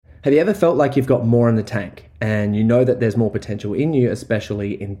Have you ever felt like you've got more in the tank and you know that there's more potential in you,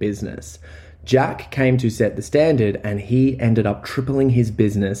 especially in business? Jack came to set the standard and he ended up tripling his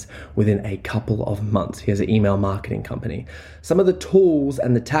business within a couple of months. He has an email marketing company. Some of the tools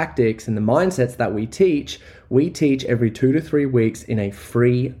and the tactics and the mindsets that we teach every 2 to 3 weeks in a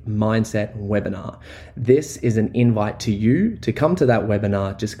free mindset webinar. This is an invite to you to come to that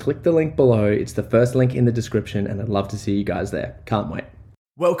webinar. Just click the link below. It's the first link in the description and I'd love to see you guys there. Can't wait.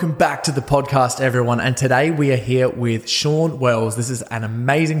 Welcome back to the podcast, everyone. And today we are here with Shawn Wells. This is an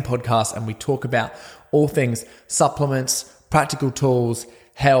amazing podcast and we talk about all things supplements, practical tools,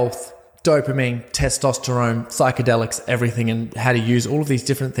 health, dopamine, testosterone, psychedelics, everything, and how to use all of these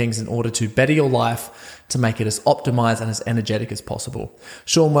different things in order to better your life, to make it as optimized and as energetic as possible.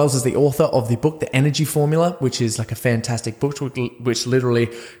 Shawn Wells is the author of the book, The Energy Formula, which is like a fantastic book, which literally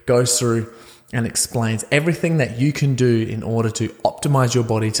goes through and explains everything that you can do in order to optimize your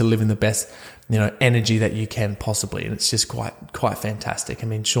body to live in the best, energy that you can possibly. And it's just quite fantastic. I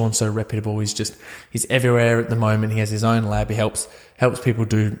mean, Shawn's so reputable. He's everywhere at the moment. He has his own lab. He helps people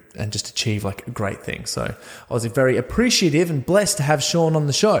do and just achieve like great things. So I was very appreciative and blessed to have Shawn on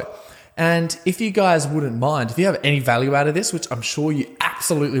the show. And if you guys wouldn't mind, if you have any value out of this, which I'm sure you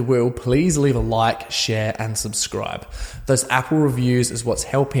absolutely will, please leave a like, share, and subscribe. Those Apple reviews is what's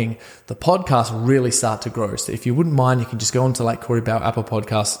helping the podcast really start to grow. So if you wouldn't mind, you can just go onto like Corey Bauer Apple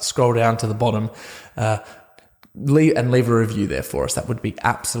Podcasts, scroll down to the bottom, leave a review there for us. That would be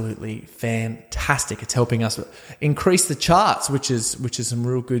absolutely fantastic. It's helping us increase the charts, which is some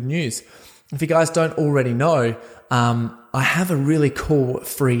real good news. If you guys don't already know, I have a really cool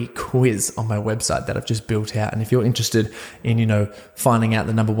free quiz on my website that I've just built out. And if you're interested in, finding out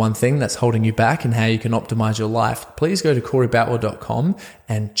the number one thing that's holding you back and how you can optimize your life, please go to CoreyBoutwell.com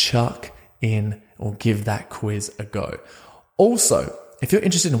and chuck in or give that quiz a go. Also, if you're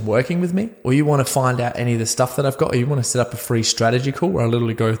interested in working with me or you want to find out any of the stuff that I've got, or you want to set up a free strategy call where I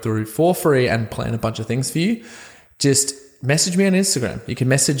literally go through for free and plan a bunch of things for you, just message me on Instagram. You can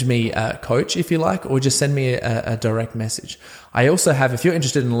message me coach if you like, or just send me a direct message. I also have, if you're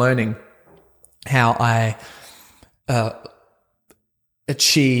interested in learning how I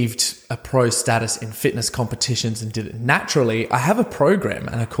achieved a pro status in fitness competitions and did it naturally, I have a program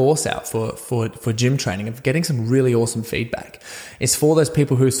and a course out for gym training of getting some really awesome feedback. It's for those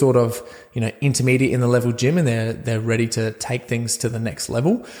people who are sort of, intermediate in the level gym and they're ready to take things to the next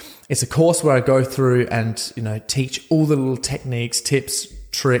level. It's a course where I go through and, teach all the little techniques, tips,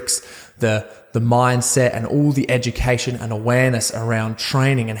 tricks, the mindset and all the education and awareness around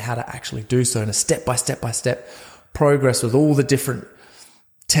training and how to actually do so in a step-by-step progress with all the different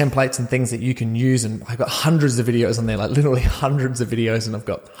templates and things that you can use. And I've got hundreds of videos on there, like literally hundreds of videos, and I've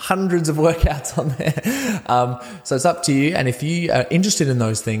got hundreds of workouts on there. So it's up to you. And if you are interested in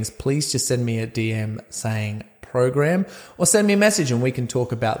those things, please just send me a DM saying program, or send me a message and we can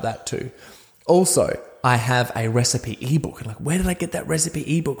talk about that too. Also, I have a recipe ebook. And like, where did I get that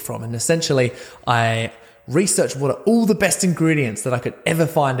recipe ebook from? And essentially, I researched what are all the best ingredients that I could ever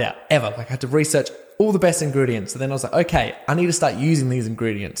find out, ever. Like, I had to research all the best ingredients. So then I was like, okay, I need to start using these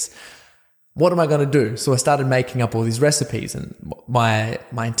ingredients. What am I going to do? So I started making up all these recipes, and my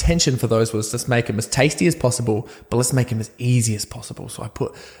intention for those was just make them as tasty as possible, but let's make them as easy as possible. So I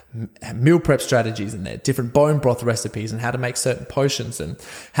put meal prep strategies in there, different bone broth recipes, and how to make certain potions, and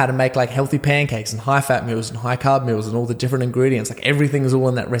how to make like healthy pancakes and high fat meals and high carb meals, and all the different ingredients. Like, everything is all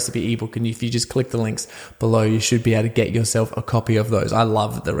in that recipe ebook. And if you just click the links below, you should be able to get yourself a copy of those. I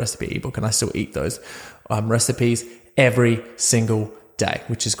love the recipe ebook and I still eat those recipes every single day,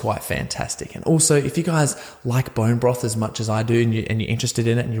 which is quite fantastic. And also, if you guys like bone broth as much as I do, and you're interested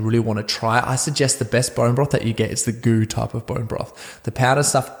in it and you really want to try it, I suggest the best bone broth that you get is the GU type of bone broth. The powder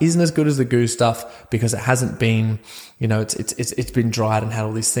stuff isn't as good as the GU stuff because it hasn't been, it's been dried and had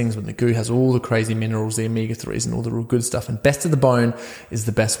all these things, when the GU has all the crazy minerals, the omega-3s and all the real good stuff. And Best of the Bone is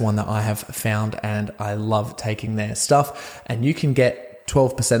the best one that I have found, and I love taking their stuff. And you can get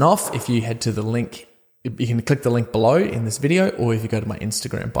 12% off if you head to the link. You can click the link below in this video, or if you go to my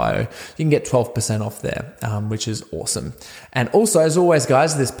Instagram bio, you can get 12% off there, which is awesome. And also, as always,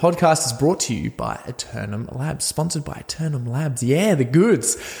 guys, this podcast is brought to you by Eternum Labs, sponsored by Eternum Labs. Yeah, the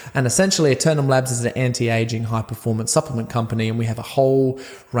goods. And essentially, Eternum Labs is an anti-aging, high-performance supplement company, and we have a whole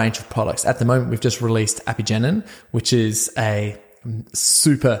range of products. At the moment, we've just released Apigenin, which is a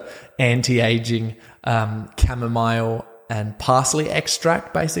super anti-aging chamomile and parsley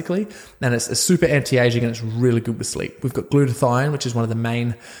extract, basically. And it's a super anti-aging, and it's really good with sleep. We've got glutathione, which is one of the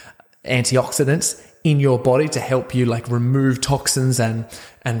main antioxidants in your body to help you like remove toxins and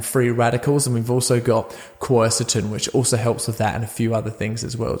free radicals. And we've also got quercetin, which also helps with that, and a few other things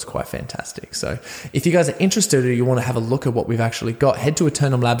as well. It's quite fantastic. So if you guys are interested or you want to have a look at what we've actually got, head to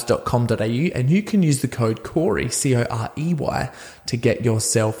eternallabs.com.au and you can use the code Corey, Corey, to get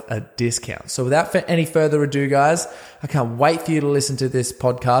yourself a discount. So without any further ado, guys, I can't wait for you to listen to this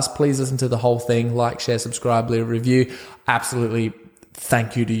podcast. Please listen to the whole thing, like, share, subscribe, leave a review. Absolutely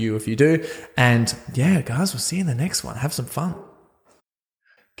thank you to you if you do. And yeah, guys, we'll see you in the next one. Have some fun.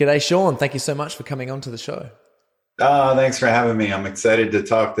 G'day, Sean. Thank you so much for coming on to the show. Oh, thanks for having me. I'm excited to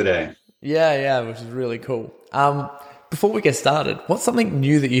talk today. Yeah, which is really cool. Before we get started, what's something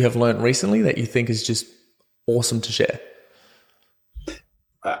new that you have learned recently that you think is just awesome to share?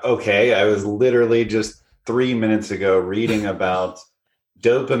 Okay, I was literally just 3 minutes ago reading about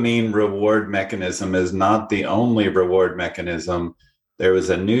dopamine reward mechanism is not the only reward mechanism. There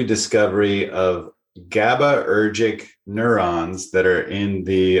was a new discovery of GABAergic neurons that are in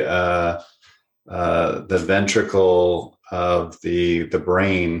the ventricle of the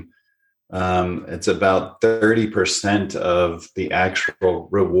brain. It's about 30% of the actual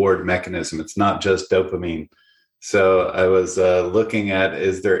reward mechanism. It's not just dopamine. So I was looking at,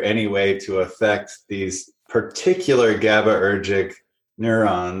 is there any way to affect these particular GABAergic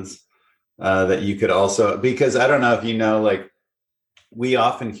neurons that you could also, because I don't know if you know, like, we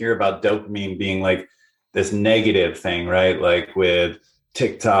often hear about dopamine being like this negative thing, right? Like with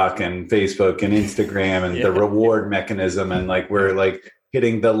TikTok and Facebook and Instagram and the reward mechanism. And like, we're like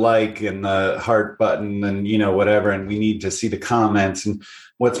hitting the like and the heart button and, you know, whatever. And we need to see the comments and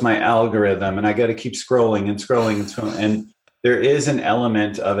what's my algorithm. And I got to keep scrolling and scrolling and scrolling. And there is an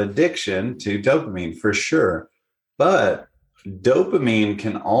element of addiction to dopamine for sure. But dopamine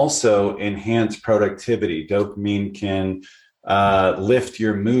can also enhance productivity. Dopamine can lift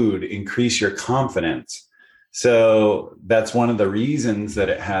your mood, increase your confidence. So that's one of the reasons that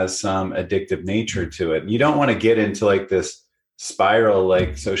it has some addictive nature to it. You don't want to get into like this spiral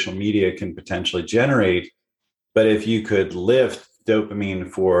like social media can potentially generate. But if you could lift dopamine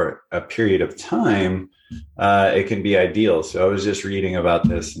for a period of time, it can be ideal. So I was just reading about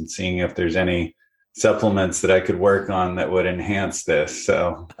this and seeing if there's any supplements that I could work on that would enhance this.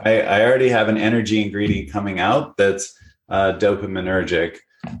 So I already have an energy ingredient coming out that's dopaminergic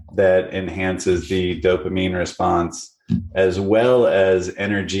that enhances the dopamine response, as well as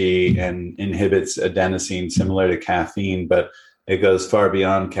energy and inhibits adenosine, similar to caffeine, but it goes far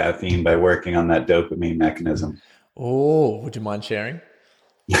beyond caffeine by working on that dopamine mechanism. Oh, would you mind sharing?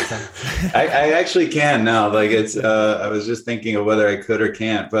 I actually can now. Like it's, I was just thinking of whether I could or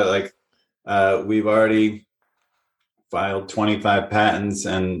can't, but like we've already filed 25 patents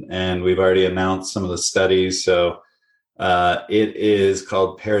and we've already announced some of the studies. So it is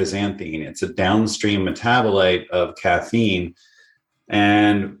called paraxanthine. It's a downstream metabolite of caffeine.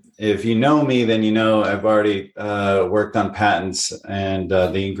 And if you know me, then you know I've already worked on patents and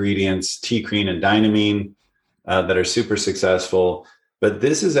the ingredients T-crene and dynamine that are super successful. But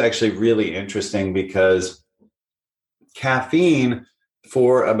this is actually really interesting because caffeine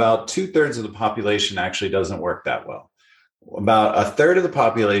for about 2/3 of the population actually doesn't work that well. About 1/3 of the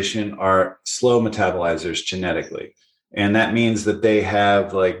population are slow metabolizers genetically. And that means that they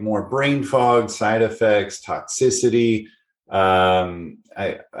have like more brain fog, side effects, toxicity. I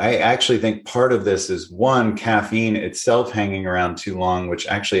actually think part of this is one, caffeine itself hanging around too long, which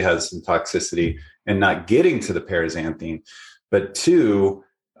actually has some toxicity and not getting to the paraxanthine. But two,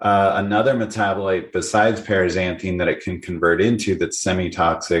 another metabolite besides paraxanthine that it can convert into that's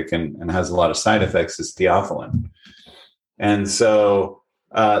semi-toxic and has a lot of side effects is theophylline. And so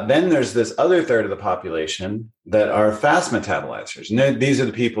then there's this other 1/3 of the population that are fast metabolizers. And these are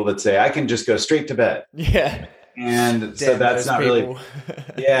the people that say, I can just go straight to bed. Yeah. And so that's not really,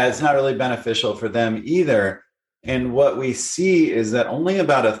 it's not really beneficial for them either. And what we see is that only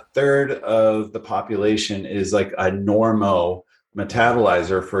about 1/3 of the population is like a normo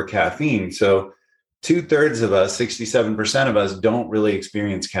metabolizer for caffeine. So 2/3 of us, 67% of us, don't really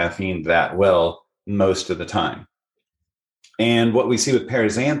experience caffeine that well most of the time. And what we see with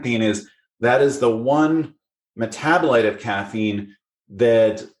paraxanthine is that is the one metabolite of caffeine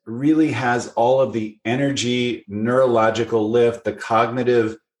that really has all of the energy, neurological lift, the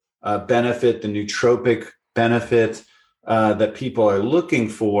cognitive benefit, the nootropic benefit that people are looking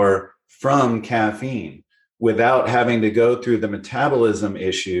for from caffeine without having to go through the metabolism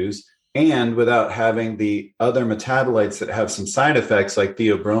issues and without having the other metabolites that have some side effects like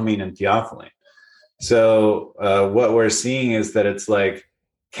theobromine and theophylline. So what we're seeing is that it's like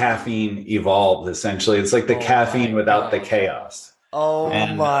caffeine evolved, essentially. It's like the caffeine without the chaos. Oh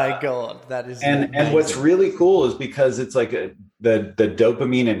And my God. That is and what's amazing. really cool is because it's like the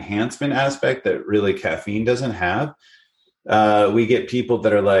dopamine enhancement aspect that really caffeine doesn't have. We get people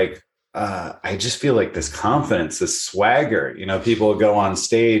that are like, I just feel like this confidence, this swagger. You know, people go on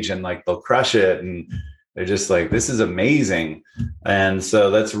stage and like they'll crush it, and they're just like, this is amazing. And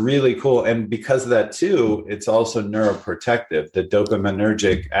so that's really cool. And because of that too, it's also neuroprotective. The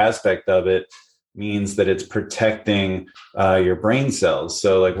dopaminergic aspect of it means that it's protecting your brain cells.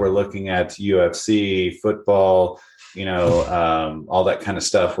 So like we're looking at UFC, football, all that kind of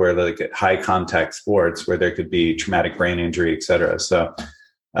stuff where like high contact sports where there could be traumatic brain injury, et cetera. So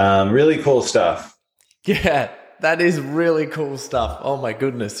really cool stuff. Yeah, that is really cool stuff. Oh my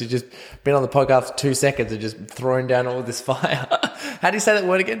goodness. You just been on the podcast for 2 seconds and just throwing down all this fire. How do you say that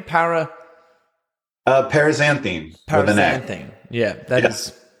word again? Paraxanthine. Paraxanthine. Yeah,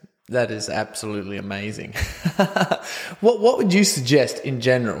 that is absolutely amazing. What would you suggest in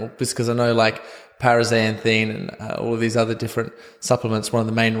general? Because I know like paraxanthine and all of these other different supplements, one of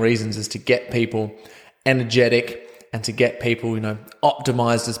the main reasons is to get people energetic and to get people,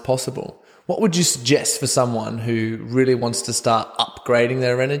 optimized as possible. What would you suggest for someone who really wants to start upgrading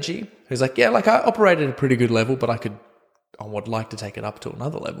their energy? Who's like, yeah, like I operate at a pretty good level, but I would like to take it up to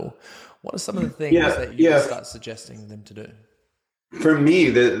another level. What are some of the things that you start suggesting them to do? For me,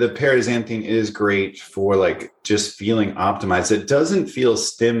 the paraxanthine is great for like just feeling optimized. It doesn't feel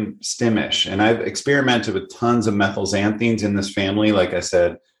stimish. And I've experimented with tons of methylxanthines in this family. Like I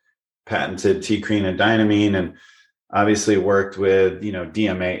said, patented T-crene and dynamine, and obviously worked with,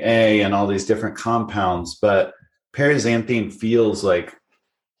 DMAA and all these different compounds. But paraxanthine feels like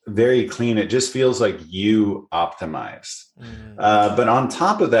very clean. It just feels like you optimized. But on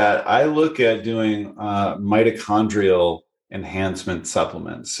top of that, I look at doing mitochondrial enhancement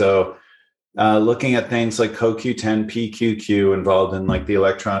supplements. So looking at things like CoQ10, PQQ involved in like the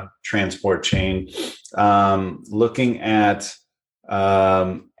electron transport chain, looking at,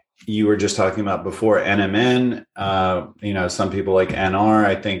 you were just talking about before NMN, some people like NR.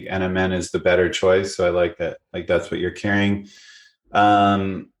 I think NMN is the better choice. So I like that. Like that's what you're carrying.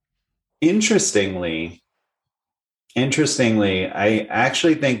 Interestingly, I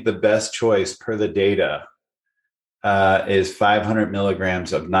actually think the best choice per the data is 500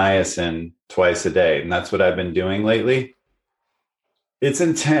 milligrams of niacin twice a day. And that's what I've been doing lately. It's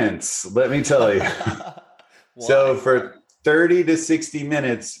intense, let me tell you. So for 30 to 60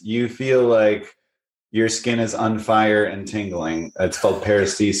 minutes, you feel like your skin is on fire and tingling. It's called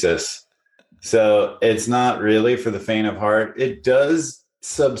paresthesis. So it's not really for the faint of heart. It does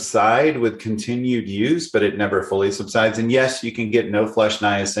subside with continued use, but it never fully subsides. And yes, you can get no flush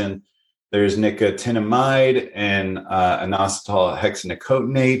niacin. There's nicotinamide and inositol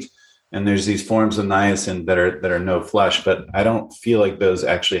hexanicotinate, and there's these forms of niacin that are no flush, but I don't feel like those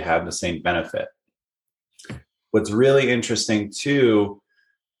actually have the same benefit. What's really interesting too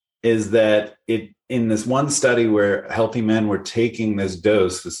is that in this one study where healthy men were taking this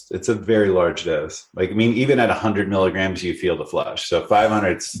dose, it's a very large dose. Like, I mean, even at 100 milligrams, you feel the flush. So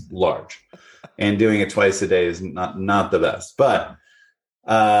 500 is large, and doing it twice a day is not the best, but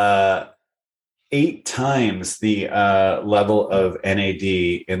 8 times the level of NAD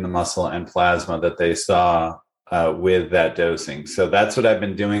in the muscle and plasma that they saw with that dosing. So that's what I've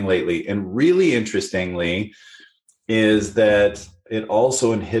been doing lately. And really interestingly is that it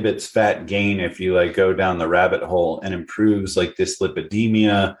also inhibits fat gain if you like go down the rabbit hole, and improves like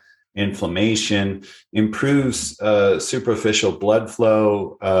dyslipidemia, inflammation, improves superficial blood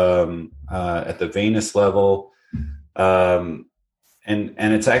flow at the venous level. And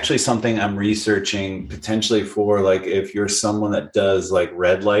it's actually something I'm researching potentially for like if you're someone that does like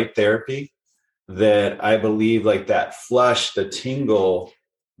red light therapy, that I believe like that flush, the tingle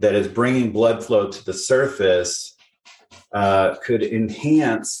that is bringing blood flow to the surface could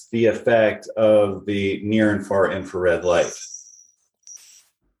enhance the effect of the near and far infrared light.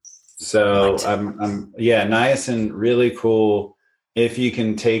 So niacin, really cool if you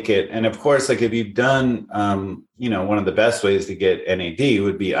can take it. And of course, like if you've done, one of the best ways to get NAD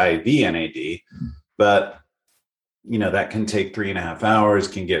would be IV NAD, but that can take 3.5 hours,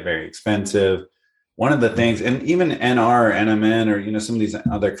 can get very expensive. One of the things, and even NR, NMN, or, some of these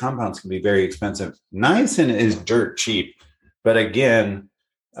other compounds can be very expensive. Niacin is dirt cheap, but again,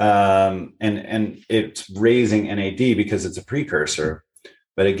 and it's raising NAD because it's a precursor.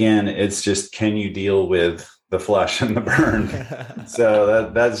 But again, it's just, can you deal with the flush and the burn? So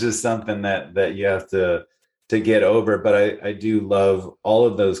that's just something that you have to get over. But I do love all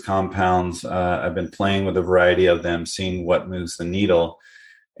of those compounds. I've been playing with a variety of them, seeing what moves the needle.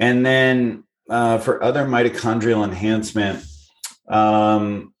 And then for other mitochondrial enhancement,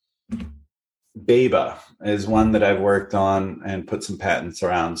 BEBA is one that I've worked on and put some patents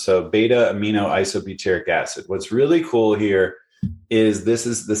around. So beta amino isobutyric acid. What's really cool here is this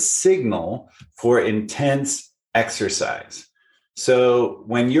is the signal for intense exercise. So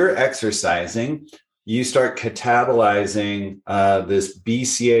when you're exercising, you start catabolizing this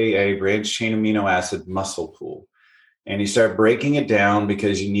BCAA, branched chain amino acid muscle pool. And you start breaking it down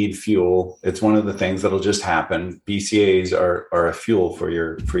because you need fuel. It's one of the things that'll just happen. BCAAs are a fuel for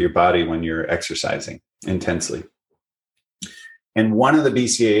your body when you're exercising intensely. And one of the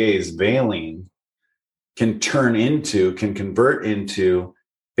BCAAs, valine, can convert into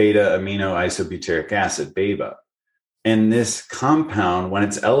beta amino isobutyric acid, BEBA. And this compound, when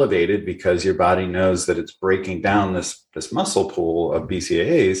it's elevated, because your body knows that it's breaking down this muscle pool of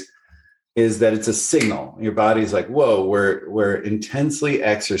BCAAs, is that it's a signal. Your body's like, whoa, we're intensely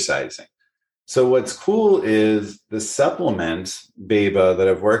exercising. So what's cool is the supplement BEBA that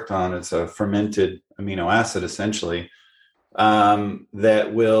I've worked on. It's a fermented amino acid, essentially, that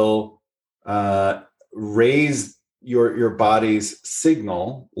will raise your body's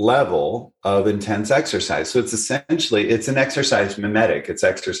signal level of intense exercise. So it's an exercise mimetic. It's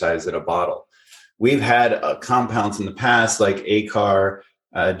exercise in a bottle. We've had compounds in the past like ACAR,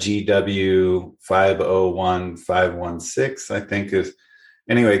 GW 501516, I think is,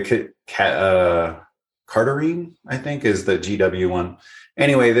 anyway, cardarine, I think is the GW one.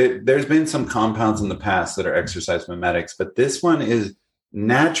 Anyway, there's been some compounds in the past that are exercise mimetics, but this one is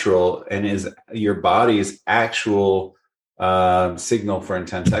natural and is your body's actual signal for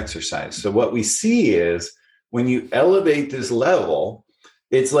intense exercise. So what we see is when you elevate this level,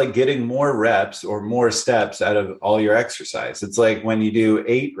 it's like getting more reps or more steps out of all your exercise. It's like when you do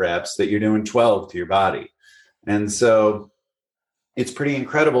 8 reps that you're doing 12 to your body. And so it's pretty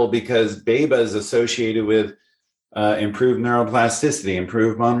incredible because BEBA is associated with improved neuroplasticity,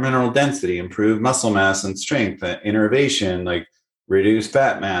 improved bone mineral density, improved muscle mass and strength, innervation, like reduced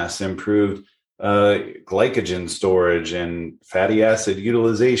fat mass, improved glycogen storage and fatty acid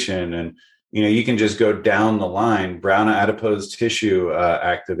utilization. And you can just go down the line, brown adipose tissue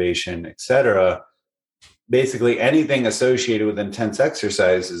activation, et cetera. Basically, anything associated with intense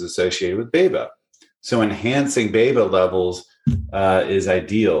exercise is associated with BEBA. So enhancing BEBA levels is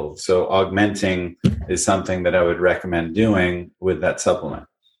ideal. So augmenting is something that I would recommend doing with that supplement.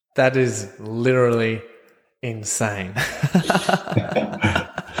 That is literally insane.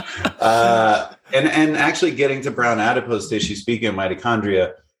 And actually getting to brown adipose tissue, speaking of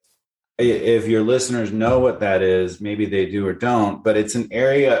mitochondria, if your listeners know what that is, maybe they do or don't, but it's an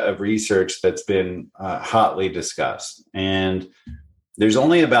area of research that's been hotly discussed. And there's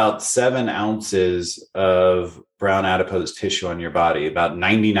only about 7 ounces of brown adipose tissue on your body. About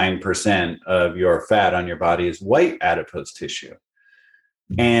 99% of your fat on your body is white adipose tissue.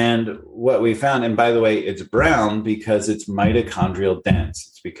 And what we found, and by the way, it's brown because it's mitochondrial dense.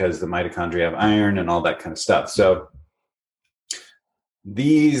 It's because the mitochondria have iron and all that kind of stuff. So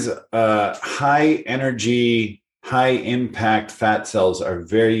these high energy, high impact fat cells are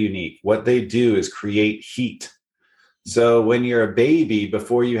very unique. What they do is create heat. So when you're a baby,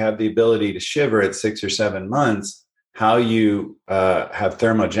 before you have the ability to shiver at 6 or 7 months, how you have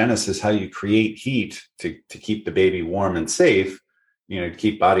thermogenesis, how you create heat to keep the baby warm and safe, to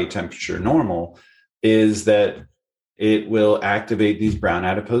keep body temperature normal, is that it will activate these brown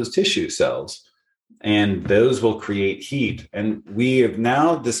adipose tissue cells. And those will create heat. And we have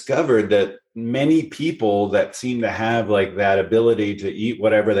now discovered that many people that seem to have like that ability to eat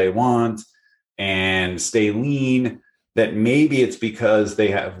whatever they want and stay lean, that maybe it's because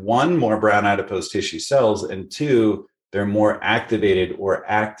they have 1, more brown adipose tissue cells, and 2, they're more activated or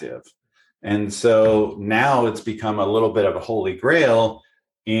active. And so now it's become a little bit of a holy grail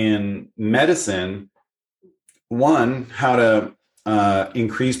in medicine. 1, how to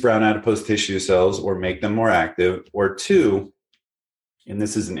increase brown adipose tissue cells or make them more active, or 2, and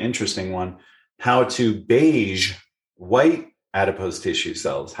this is an interesting one, how to beige white adipose tissue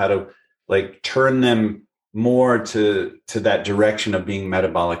cells, how to like turn them more to that direction of being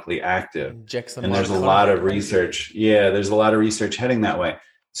metabolically active. And there's a lot of research. Yeah, there's a lot of research heading that way.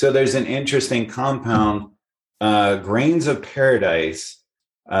 So there's an interesting compound, grains of paradise,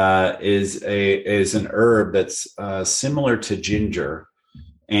 is an herb that's similar to ginger,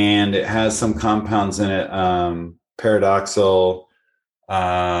 and it has some compounds in it, paradoxal,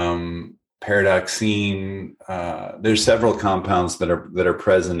 paradoxine. There's several compounds that are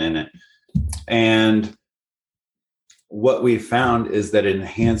present in it, and what we found is that it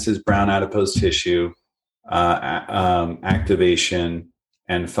enhances brown adipose tissue activation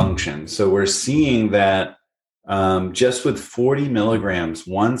and function. So we're seeing that just with 40 milligrams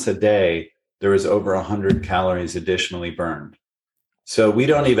once a day, there was over 100 calories additionally burned. So we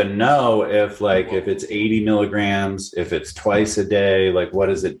don't even know if it's 80 milligrams, if it's twice a day, like what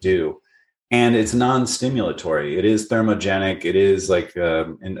does it do? And it's non-stimulatory. It is thermogenic. It is like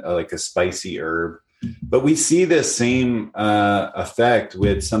a spicy herb. But we see this same effect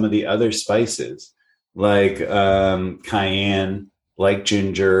with some of the other spices, like cayenne, like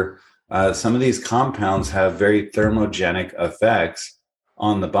ginger. Some of these compounds have very thermogenic effects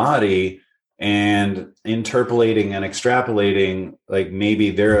on the body, and interpolating and extrapolating, like maybe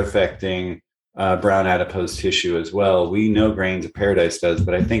they're affecting brown adipose tissue as well. We know Grains of Paradise does,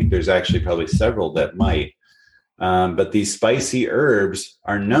 but I think there's actually probably several that might. But these spicy herbs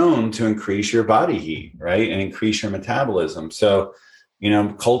are known to increase your body heat, right? And increase your metabolism. So,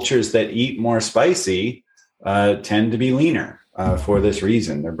 cultures that eat more spicy tend to be leaner for this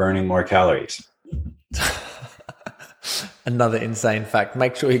reason. They're burning more calories. Another insane fact.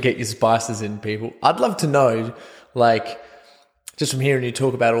 Make sure you get your spices in, people. I'd love to know, just from hearing you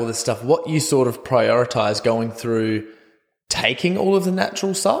talk about all this stuff, what you sort of prioritize going through taking all of the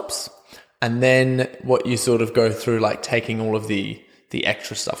natural subs, and then what you sort of go through, like taking all of the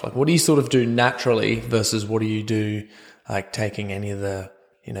extra stuff. Like, what do you sort of do naturally versus what do you do, like taking any of the,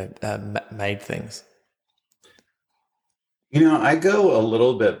 made things? I go a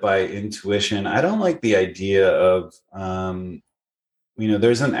little bit by intuition. I don't like the idea of,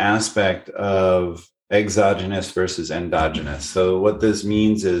 there's an aspect of exogenous versus endogenous. So what this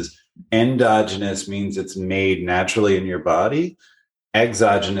means is endogenous means it's made naturally in your body.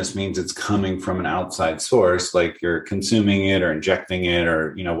 Exogenous means it's coming from an outside source, like you're consuming it or injecting it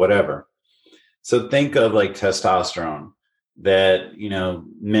or, whatever. So think of like testosterone, that,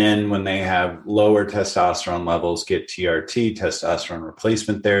 men, when they have lower testosterone levels, get TRT, testosterone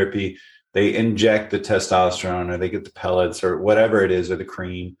replacement therapy. They inject the testosterone, or they get the pellets or whatever it is, or the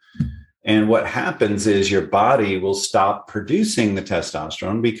cream. And what happens is your body will stop producing the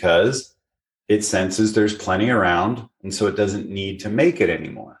testosterone because it senses there's plenty around. And so it doesn't need to make it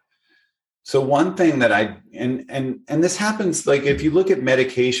anymore. So one thing that and this happens, like if you look at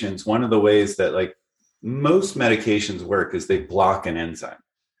medications, one of the ways that like most medications work is they block an enzyme.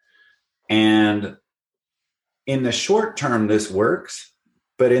 And in the short term, this works,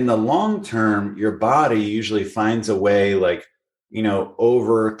 but in the long term, your body usually finds a way, like,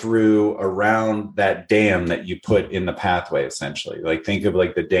 over, through, around that dam that you put in the pathway, essentially. Like think of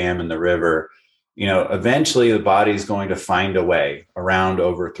like the dam in the river, eventually the body's going to find a way around,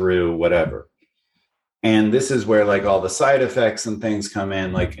 over, through, whatever. And this is where like all the side effects and things come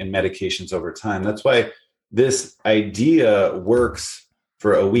in, like in medications over time. That's why this idea works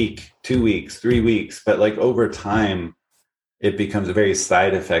for a week, 2 weeks, 3 weeks, but like over time, it becomes very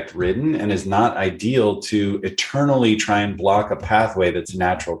side effect ridden and is not ideal to eternally try and block a pathway that's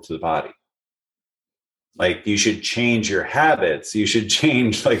natural to the body. Like you should change your habits. You should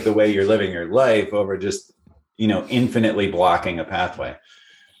change like the way you're living your life over just, infinitely blocking a pathway.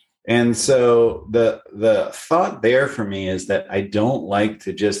 And so the thought there for me is that I don't like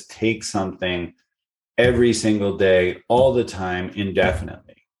to just take something every single day, all the time, indefinitely.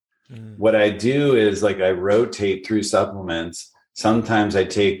 What I do is like I rotate through supplements. Sometimes I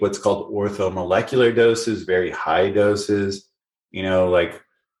take what's called orthomolecular doses, very high doses,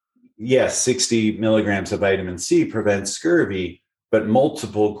 60 milligrams of vitamin C prevents scurvy, but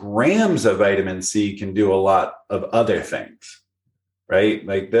multiple grams of vitamin C can do a lot of other things. Right?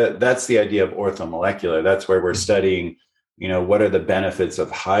 Like that's the idea of orthomolecular. That's where we're studying, what are the benefits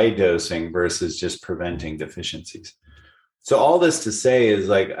of high dosing versus just preventing deficiencies. So all this to say is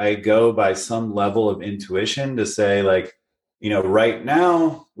like, I go by some level of intuition to say like, right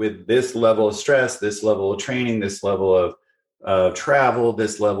now with this level of stress, this level of training, this level of travel,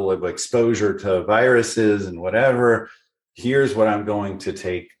 this level of exposure to viruses and whatever, here's what I'm going to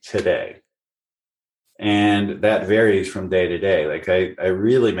take today. And that varies from day to day. Like I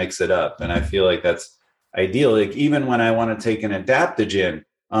really mix it up, and I feel like that's ideal. Like even when I want to take an adaptogen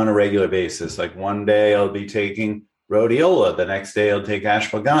on a regular basis, like one day I'll be taking rhodiola, the next day I'll take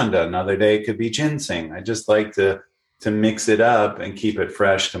ashwagandha, another day it could be ginseng. I just like to mix it up and keep it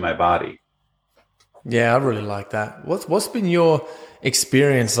fresh to my body. Yeah, I really like that. What's been your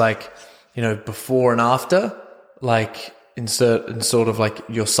experience like, before and after, like in sort of like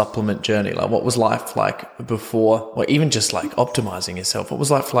your supplement journey? Like what was life like before, or even just like optimizing yourself? What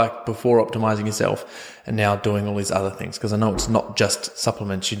was life like before optimizing yourself and now doing all these other things? Because I know it's not just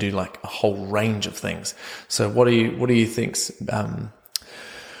supplements, you do like a whole range of things. So what do you think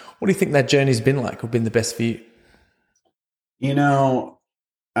that journey's been like, or been the best for you?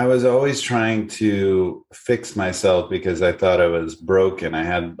 I was always trying to fix myself because I thought I was broken.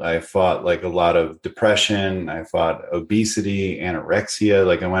 I fought like a lot of depression. I fought obesity, anorexia.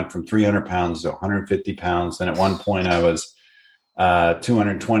 Like I went from 300 pounds to 150 pounds. And at one point I was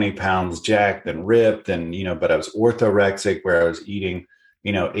 220 pounds jacked and ripped. And, but I was orthorexic where I was eating,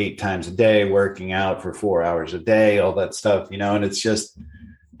 8 times a day, working out for 4 hours a day, all that stuff, and it's just,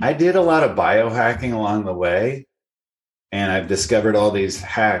 I did a lot of biohacking along the way. And I've discovered all these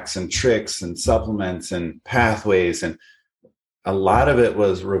hacks and tricks and supplements and pathways. And a lot of it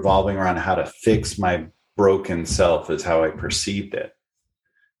was revolving around how to fix my broken self is how I perceived it.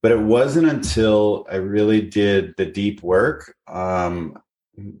 But it wasn't until I really did the deep work a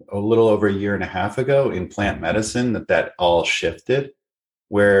little over a year and a half ago in plant medicine that all shifted,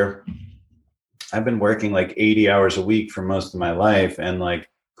 where I've been working like 80 hours a week for most of my life and like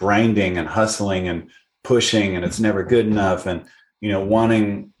grinding and hustling and pushing, and it's never good enough, and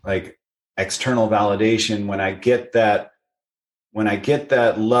wanting like external validation. When I get that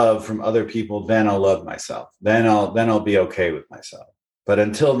love from other people, then I'll love myself, then I'll be okay with myself. But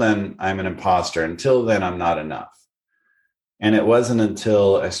until then, I'm an imposter. Until then, I'm not enough. And it wasn't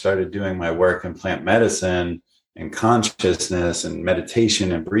until I started doing my work in plant medicine and consciousness and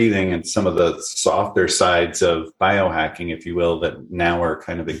meditation and breathing and some of the softer sides of biohacking, if you will, that now are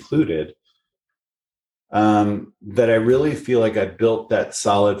kind of included, that I really feel like I built that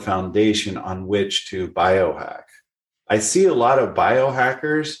solid foundation on which to biohack. I see a lot of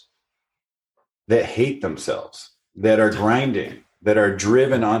biohackers that hate themselves, that are grinding, that are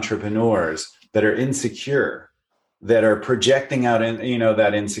driven entrepreneurs, that are insecure, that are projecting out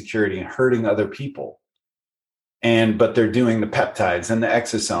that insecurity and hurting other people. But they're doing the peptides and the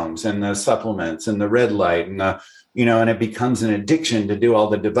exosomes and the supplements and the red light and and it becomes an addiction to do all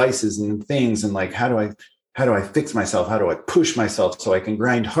the devices and things. And like, how do I fix myself? How do I push myself so I can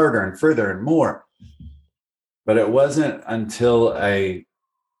grind harder and further and more? But it wasn't until I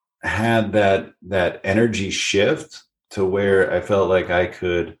had that energy shift to where I felt like I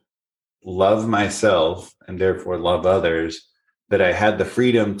could love myself and therefore love others, that I had the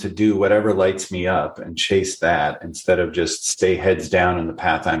freedom to do whatever lights me up and chase that instead of just stay heads down in the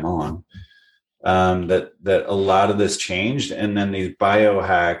path I'm on. That a lot of this changed. And then these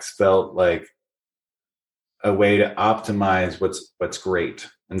biohacks felt like a way to optimize what's great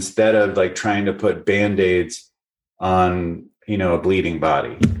instead of like trying to put Band-Aids on, a bleeding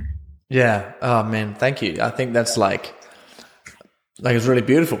body. Yeah. Oh man, thank you. I think that's like it's really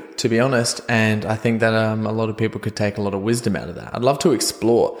beautiful, to be honest. And I think that a lot of people could take a lot of wisdom out of that. I'd love to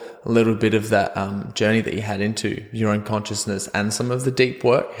explore a little bit of that journey that you had into your own consciousness and some of the deep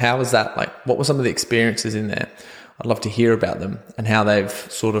work. How was that? Like, what were some of the experiences in there? I'd love to hear about them and how they've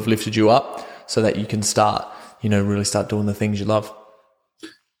sort of lifted you up so that you can start, really start doing the things you love.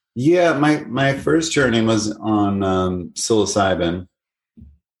 Yeah, my first journey was on psilocybin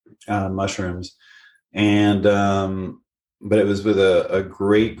mushrooms, and but it was with a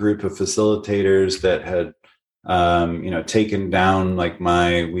great group of facilitators that had taken down like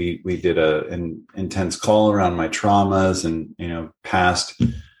we did an intense call around my traumas and past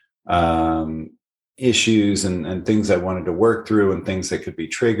issues and things I wanted to work through and things that could be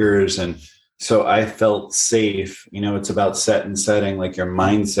triggers. And so I felt safe. It's about set and setting, like your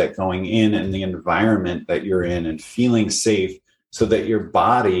mindset going in and the environment that you're in and feeling safe so that your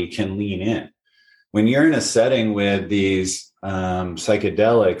body can lean in. When you're in a setting with these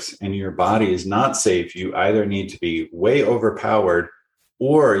psychedelics and your body is not safe, you either need to be way overpowered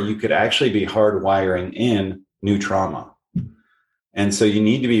or you could actually be hardwiring in new trauma. And so you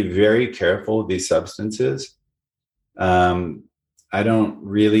need to be very careful with these substances. I don't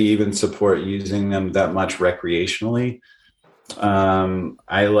really even support using them that much recreationally.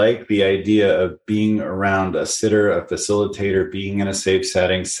 I like the idea of being around a sitter, a facilitator, being in a safe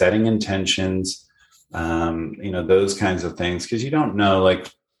setting, setting intentions, those kinds of things, because you don't know like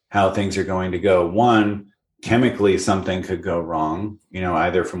how things are going to go. One, chemically, something could go wrong,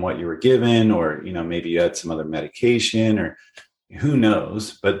 either from what you were given or, maybe you had some other medication or who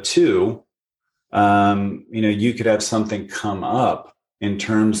knows. But two, you could have something come up in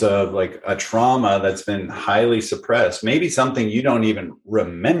terms of like a trauma that's been highly suppressed, maybe something you don't even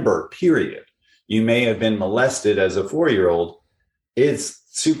remember, period. You may have been molested as a 4-year-old. It's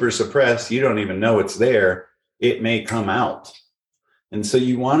super suppressed. You don't even know it's there. It may come out. And so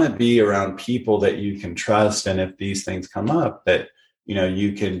you want to be around people that you can trust. And if these things come up, that,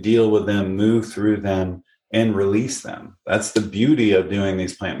 you can deal with them, move through them, and release them. That's the beauty of doing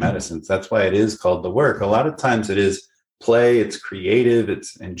these plant medicines. That's why it is called the work. A lot of times it is play, it's creative,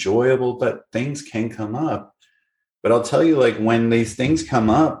 it's enjoyable, but things can come up But I'll tell you, like, when these things come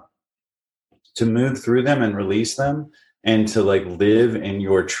up, to move through them and release them and to like live in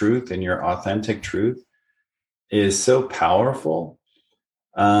your truth and your authentic truth is so powerful.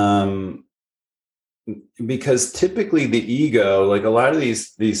 Because typically the ego, like a lot of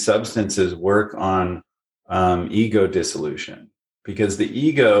these substances work on ego dissolution, because the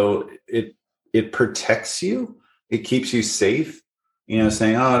ego, it protects you. It keeps you safe,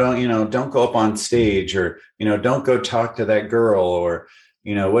 saying, oh, don't go up on stage, or, don't go talk to that girl, or,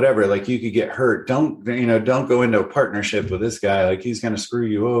 whatever, like you could get hurt. Don't go into a partnership with this guy. Like he's going to screw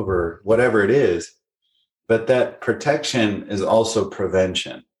you over, whatever it is. But that protection is also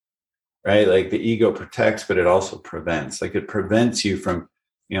prevention, right? Like the ego protects, but it also prevents. Like it prevents you from,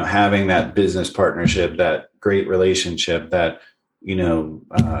 having that business partnership, that great relationship, that,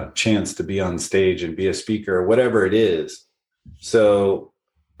 chance to be on stage and be a speaker, or whatever it is. So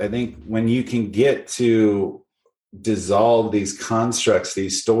I think when you can get to dissolve these constructs,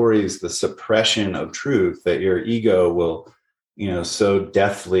 these stories, the suppression of truth that your ego will, so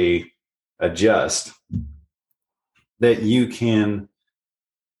deftly adjust, that you can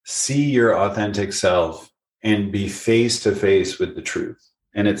see your authentic self and be face to face with the truth.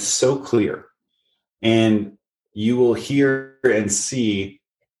 And it's so clear. And you will hear and see,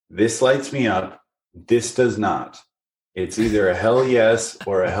 this lights me up, this does not. It's either a hell yes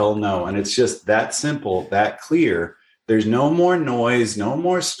or a hell no. And it's just that simple, that clear. There's no more noise, no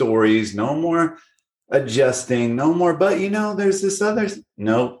more stories, no more adjusting, no more, but there's this other.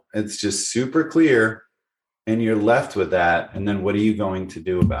 No, it's just super clear. And you're left with that. And then what are you going to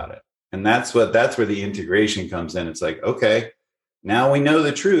do about it? And that's where the integration comes in. It's like, okay, now we know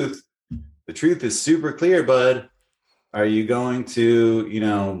the truth. The truth is super clear, bud. Are you going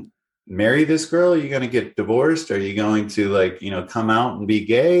to, marry this girl? Are you going to get divorced? Are you going to come out and be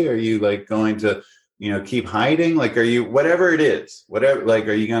gay? Are you going to, keep hiding? Are you, whatever it is,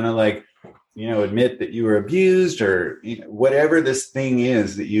 are you going to admit that you were abused, or whatever this thing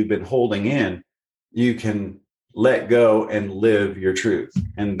is that you've been holding in, you can let go and live your truth.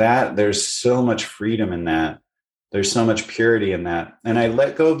 And that there's so much freedom in that. There's so much purity in that. And I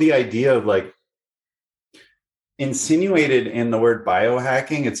let go of the idea of insinuated in the word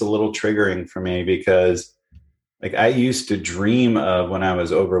biohacking. It's a little triggering for me, because I used to dream of, when I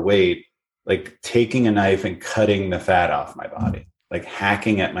was overweight, taking a knife and cutting the fat off my body,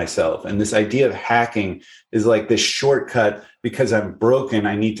 hacking at myself. And this idea of hacking is this shortcut, because I'm broken,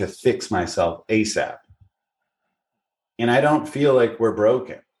 I need to fix myself ASAP. And I don't feel like we're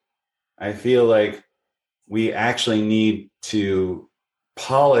broken. I feel like we actually need to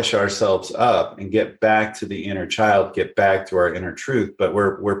polish ourselves up and get back to the inner child, get back to our inner truth. But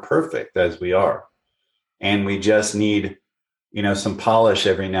we're perfect as we are. And we just need, some polish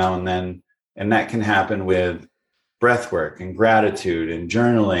every now and then. And that can happen with breath work and gratitude and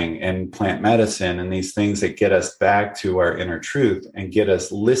journaling and plant medicine, and these things that get us back to our inner truth and get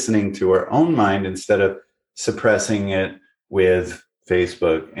us listening to our own mind instead of suppressing it with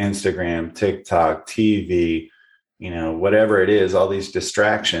Facebook, Instagram, TikTok, TV, whatever it is, all these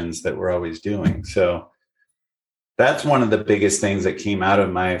distractions that we're always doing. So that's one of the biggest things that came out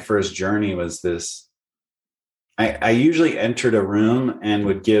of my first journey was this. I usually entered a room and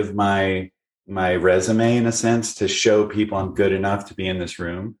would give my resume, in a sense, to show people I'm good enough to be in this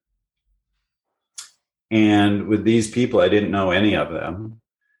room. And with these people, I didn't know any of them.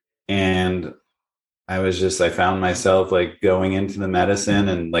 And I found myself going into the medicine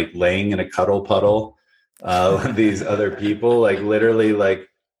and laying in a cuddle puddle with these other people, literally,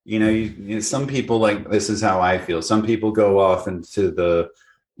 some people, this is how I feel. Some people go off into the,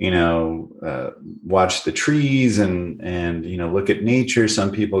 watch the trees and look at nature.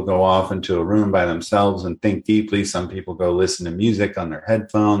 Some people go off into a room by themselves and think deeply. Some people go listen to music on their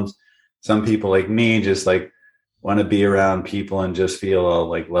headphones. Some people like me just want to be around people and just feel all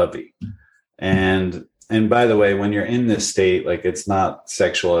lovey. And by the way, when you're in this state, it's not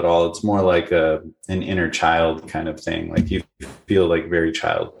sexual at all. It's more like an inner child kind of thing. You feel very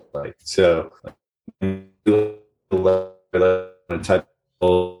childlike. So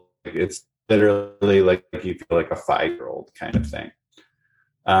it's literally you feel like a 5-year-old kind of thing.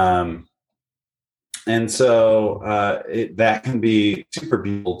 And so that can be super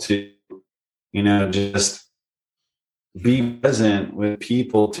beautiful to, just be present with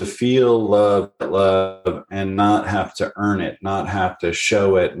people, to feel love and not have to earn it, not have to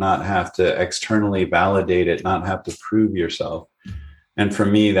show it, not have to externally validate it, not have to prove yourself. And for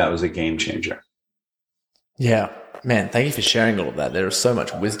me, that was a game changer. Yeah, man, thank you for sharing all of that. There is so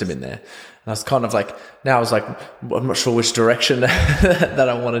much wisdom in there. I was kind of like, now I was like, I'm not sure which direction that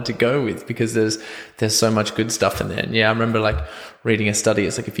I wanted to go with, because there's so much good stuff in there. And yeah, I remember like reading a study.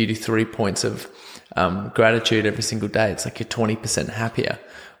 It's like if you do 3 points of gratitude every single day, it's like you're 20% happier,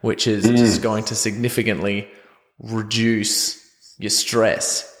 which is just going to significantly reduce your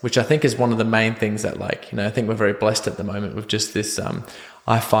stress, which I think is one of the main things that, like, you know, I think we're very blessed at the moment with just this.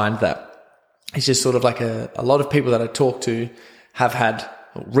 I find that it's just sort of like a lot of people that I talk to have had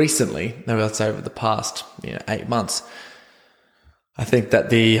recently, maybe I'd say over the past 8 months, I think that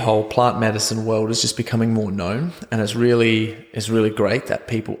the whole plant medicine world is just becoming more known, and it's really great that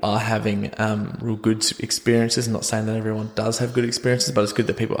people are having real good experiences. I'm not saying that everyone does have good experiences, but it's good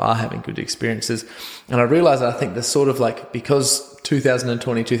that people are having good experiences. And I realize that I think there's sort of like, because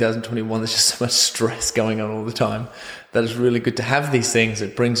 2020, 2021, there's just so much stress going on all the time, that it's really good to have these things.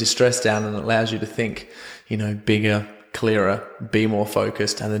 It brings your stress down and it allows you to think, bigger, clearer, be more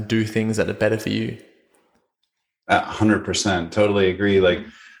focused, and then do things that are better for you. 100%. Totally agree. Like,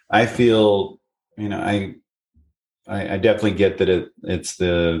 I feel, I definitely get that it's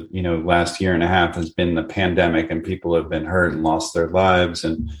the, last year and a half has been the pandemic, and people have been hurt and lost their lives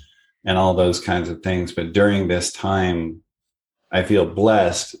and all those kinds of things. But during this time, I feel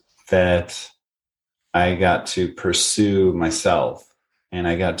blessed that I got to pursue myself, and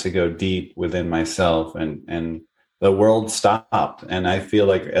I got to go deep within myself, and the world stopped. And I feel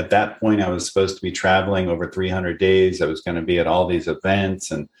like at that point I was supposed to be traveling over 300 days. I was going to be at all these events,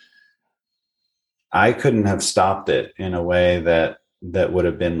 and I couldn't have stopped it in a way that would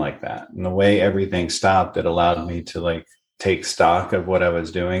have been like that. And the way everything stopped, it allowed me to like take stock of what I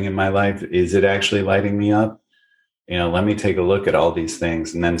was doing in my life. Is it actually lighting me up? Let me take a look at all these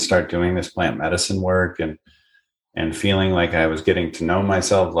things, and then start doing this plant medicine work and feeling like I was getting to know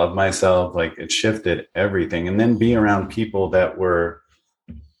myself, love myself. Like, it shifted everything. And then be around people that were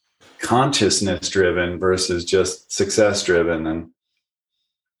consciousness driven versus just success driven. And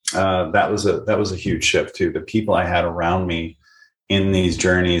that was a huge shift too. The people I had around me in these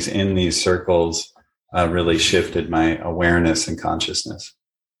journeys, in these circles, really shifted my awareness and consciousness.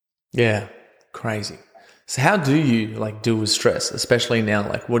 Yeah. Crazy. So how do you like deal with stress, especially now?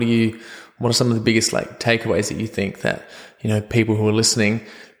 Like, what are some of the biggest like takeaways that you think that, people who are listening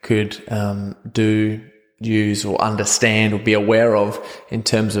could do, use, or understand or be aware of in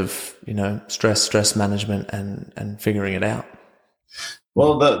terms of, stress management and figuring it out?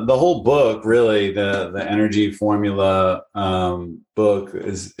 Well, the whole book, really, the energy formula book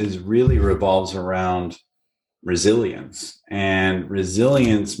is really revolves around resilience. And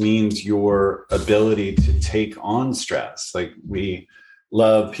resilience means your ability to take on stress. Like, we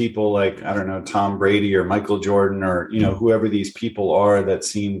love people like, I don't know, Tom Brady or Michael Jordan or, whoever these people are that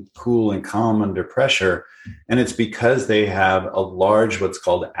seem cool and calm under pressure. And it's because they have a large, what's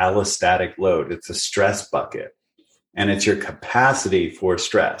called allostatic load. It's a stress bucket, and it's your capacity for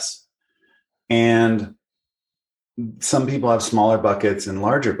stress. And some people have smaller buckets and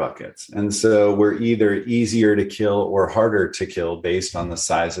larger buckets. And so we're either easier to kill or harder to kill based on the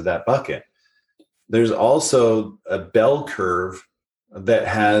size of that bucket. There's also a bell curve that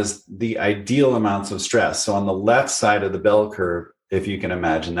has the ideal amounts of stress. So on the left side of the bell curve, if you can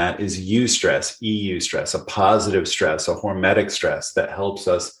imagine that, is eustress, EU stress, a positive stress, a hormetic stress that helps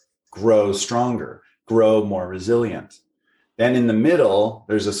us grow stronger, grow more resilient. Then in the middle,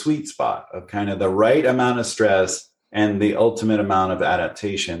 there's a sweet spot of kind of the right amount of stress and the ultimate amount of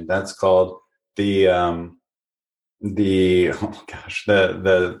adaptation. That's called the I'm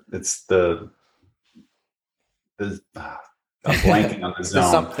blanking on the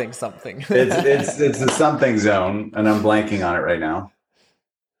zone. something. it's the something zone, and I'm blanking on it right now.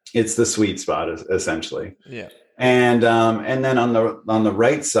 It's the sweet spot, essentially. Yeah. And then on the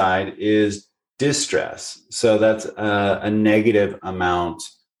right side is distress. So that's a negative amount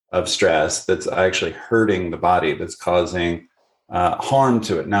of stress that's actually hurting the body, that's causing harm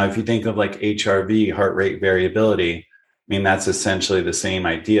to it. Now, if you think of like HRV, heart rate variability, I mean, that's essentially the same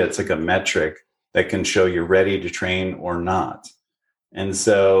idea. It's like a metric that can show you're ready to train or not. And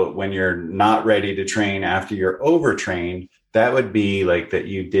so when you're not ready to train after you're overtrained, that would be like that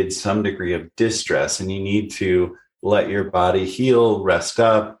you did some degree of distress, and you need to let your body heal, rest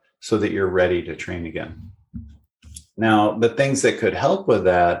up, so that you're ready to train again. Now, the things that could help with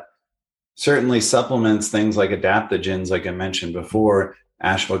that, certainly supplements, things like adaptogens, like I mentioned before,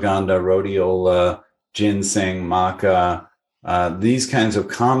 ashwagandha, rhodiola, ginseng, maca, these kinds of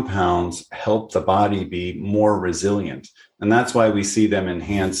compounds help the body be more resilient. And that's why we see them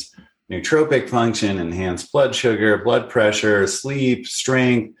enhance nootropic function, enhance blood sugar, blood pressure, sleep,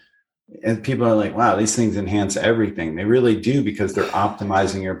 strength, And people are like, wow, these things enhance everything. They really do, because they're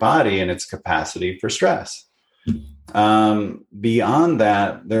optimizing your body and its capacity for stress. Beyond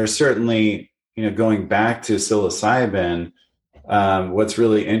that, there's certainly, going back to psilocybin, what's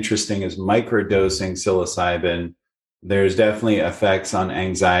really interesting is microdosing psilocybin. There's definitely effects on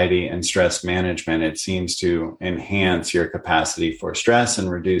anxiety and stress management. It seems to enhance your capacity for stress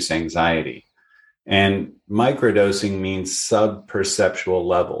and reduce anxiety. And microdosing means subperceptual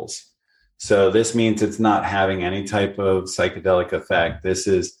levels. So this means it's not having any type of psychedelic effect. This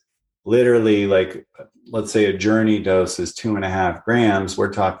is literally like, let's say a journey dose is 2.5 grams.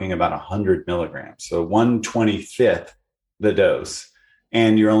 We're talking about 100 milligrams. So 1/25th the dose.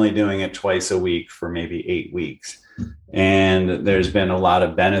 And you're only doing it twice a week for maybe 8 weeks. And there's been a lot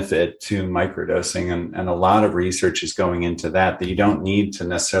of benefit to microdosing, and a lot of research is going into that you don't need to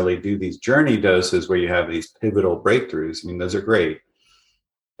necessarily do these journey doses where you have these pivotal breakthroughs. I mean, those are great,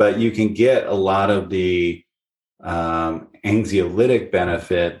 but you can get a lot of the anxiolytic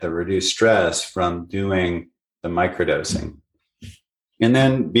benefit, the reduced stress from doing the microdosing. And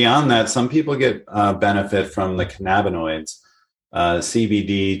then beyond that, some people get benefit from the cannabinoids,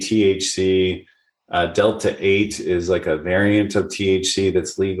 CBD, THC. Delta 8 is like a variant of THC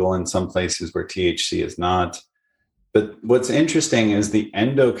that's legal in some places where THC is not. But what's interesting is the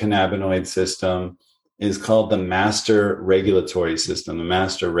endocannabinoid system is called the master regulatory system, the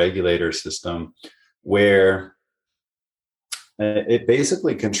master regulator system, where it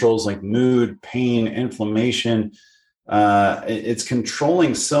basically controls like mood, pain, inflammation. It's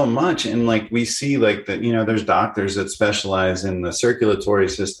controlling so much. And like we see like that, there's doctors that specialize in the circulatory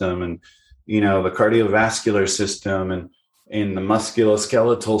system and the cardiovascular system and in the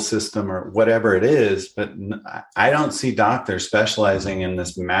musculoskeletal system or whatever it is. But I don't see doctors specializing in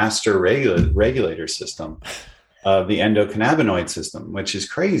this master regulator system of the endocannabinoid system, which is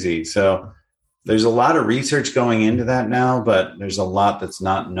crazy. So there's a lot of research going into that now, but there's a lot that's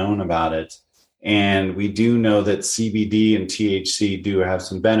not known about it. And we do know that CBD and THC do have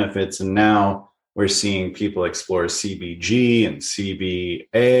some benefits. And now we're seeing people explore CBG and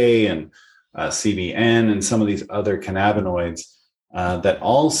CBA and CBN and some of these other cannabinoids that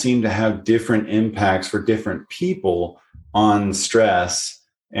all seem to have different impacts for different people on stress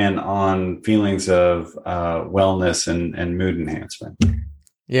and on feelings of wellness and mood enhancement.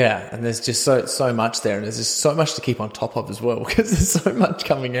 Yeah, and there's just so much there, and there's just so much to keep on top of as well, because there's so much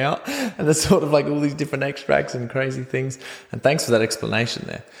coming out, and there's sort of like all these different extracts and crazy things. And thanks for that explanation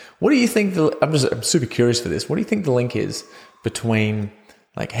there. What do you think? I'm super curious for this. What do you think the link is between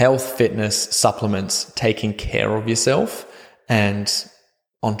like health, fitness, supplements, taking care of yourself, and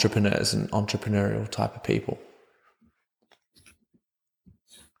entrepreneurs and entrepreneurial type of people?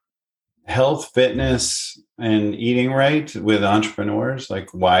 Health, fitness, and eating right with entrepreneurs, like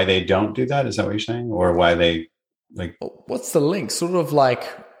why they don't do that? Is that what you're saying? Or why they like... What's the link? Sort of like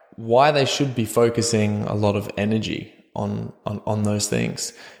why they should be focusing a lot of energy on those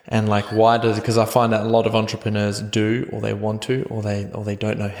things, and like why does, because I find that a lot of entrepreneurs do, or they want to, or they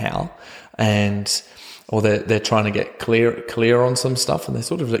don't know how, and or they're trying to get clear on some stuff, and they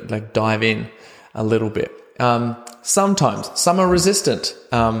sort of like dive in a little bit. Sometimes some are resistant.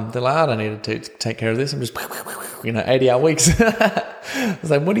 They're like, I don't need to take care of this. I'm just 80-hour weeks. I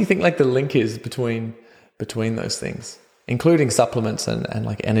was like, what do you think like the link is between those things, including supplements and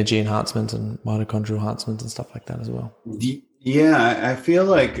like energy enhancements and mitochondrial enhancements and stuff like that as well? Yeah, I feel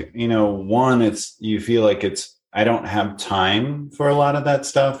like, one, you feel like I don't have time for a lot of that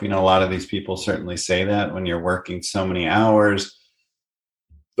stuff. A lot of these people certainly say that when you're working so many hours.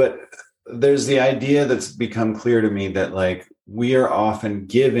 But there's the idea that's become clear to me that like we are often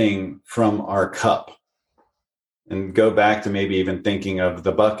giving from our cup. And go back to maybe even thinking of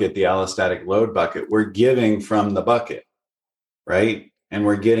the bucket, the allostatic load bucket. We're giving from the bucket, right? And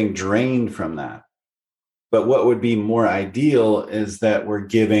we're getting drained from that. But what would be more ideal is that we're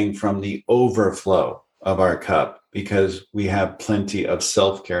giving from the overflow of our cup, because we have plenty of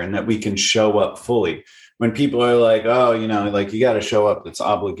self-care and that we can show up fully. When people are like, oh, like you got to show up, it's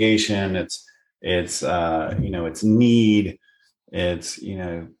obligation, it's need,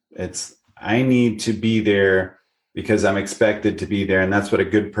 it's I need to be there because I'm expected to be there. And that's what a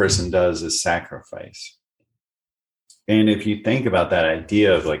good person does, is sacrifice. And if you think about that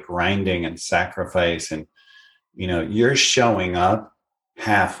idea of like grinding and sacrifice, and, you're showing up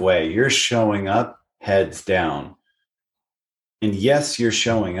halfway, you're showing up heads down. And yes, you're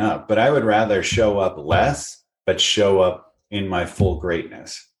showing up, but I would rather show up less, but show up in my full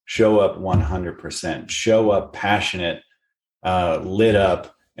greatness, show up 100%, show up passionate, lit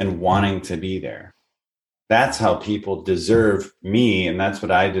up and wanting to be there. that's how people deserve me, and that's what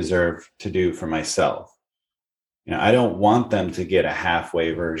I deserve to do for myself. I don't want them to get a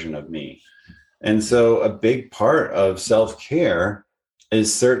halfway version of me. And so a big part of self-care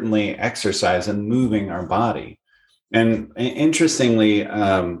is certainly exercise and moving our body. And interestingly,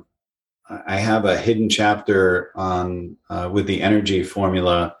 I have a hidden chapter on with the energy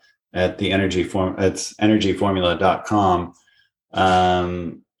formula at the it's energyformula.com.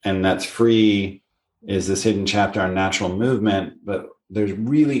 And that's free, is this hidden chapter on natural movement. But there's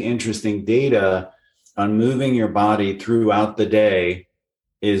really interesting data on moving your body throughout the day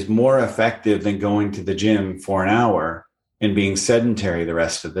is more effective than going to the gym for an hour and being sedentary the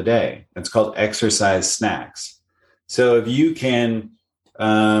rest of the day. It's called exercise snacks. So if you can,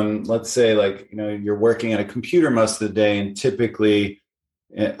 let's say, like, you're working at a computer most of the day, and typically,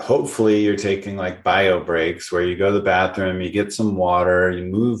 hopefully you're taking like bio breaks where you go to the bathroom, you get some water, you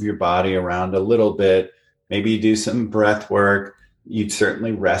move your body around a little bit, maybe you do some breath work, you'd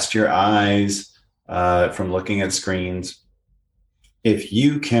certainly rest your eyes from looking at screens. If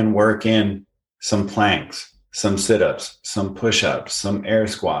you can work in some planks, some sit-ups, some push-ups, some air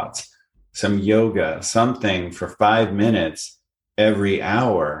squats, some yoga, something for 5 minutes every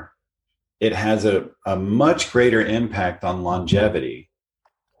hour, it has a much greater impact on longevity,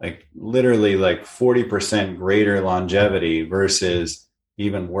 like literally like 40% greater longevity versus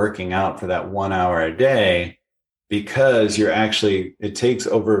even working out for that 1 hour a day, because it takes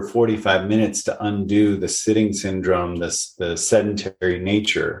over 45 minutes to undo the sitting syndrome, the sedentary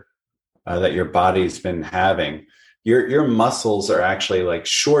nature that your body's been having. Your muscles are actually like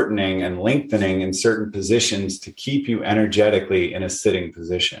shortening and lengthening in certain positions to keep you energetically in a sitting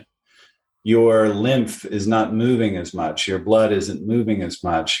position. Your lymph is not moving as much. Your blood isn't moving as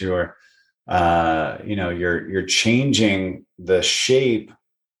much. You're changing the shape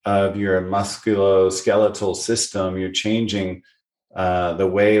of your musculoskeletal system. You're changing the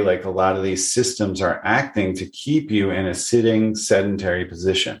way like a lot of these systems are acting to keep you in a sitting sedentary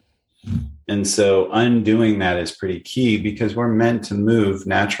position. And so undoing that is pretty key, because we're meant to move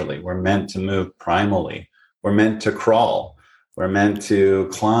naturally. We're meant to move primally. We're meant to crawl. We're meant to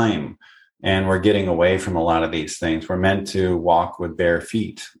climb. And we're getting away from a lot of these things. We're meant to walk with bare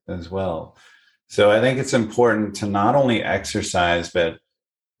feet as well. So I think it's important to not only exercise, but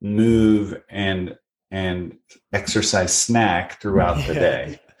move and exercise snack throughout the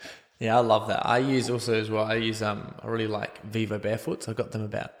day. Yeah, I love that. I use also as well. I really like Vivo Barefoots. I got them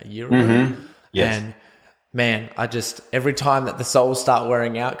about a year ago. Mm-hmm. Yes. And man, every time that the soles start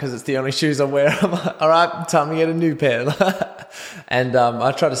wearing out, because it's the only shoes I wear, I'm like, all right, time to get a new pair. And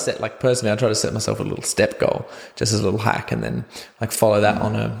I try to set myself a little step goal, just as a little hack, and then like follow that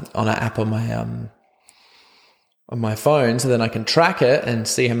on an app on my phone, so then I can track it and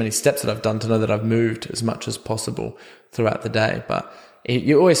see how many steps that I've done to know that I've moved as much as possible throughout the day. But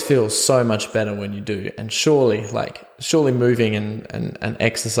you always feel so much better when you do. And surely moving and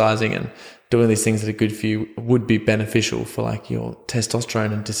exercising and doing these things that are good for you would be beneficial for like your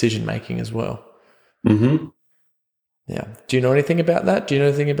testosterone and decision making as well. Mm-hmm. Yeah. Do you know anything about that? Do you know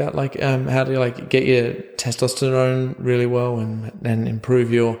anything about like how to like get your testosterone really well and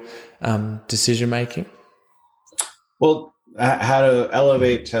improve your decision making? Well, how to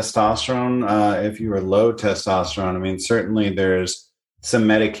elevate testosterone if you are low testosterone. I mean, certainly there's some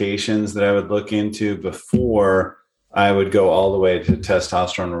medications that I would look into before I would go all the way to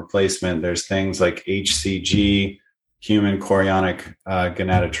testosterone replacement. There's things like HCG, human chorionic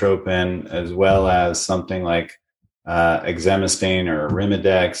gonadotropin, as well as something like exemestane or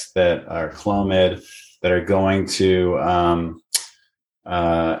Arimidex that are Clomid, that are going to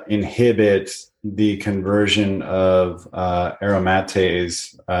inhibit the conversion of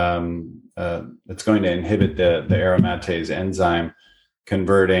aromatase. It's going to inhibit the aromatase enzyme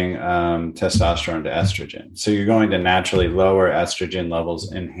converting testosterone to estrogen. So you're going to naturally lower estrogen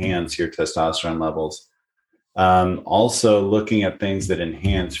levels, enhance your testosterone levels. Also looking at things that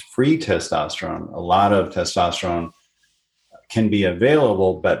enhance free testosterone. A lot of testosterone can be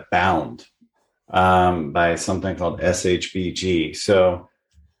available, but bound by something called SHBG. So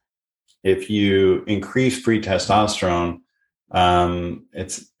if you increase free testosterone,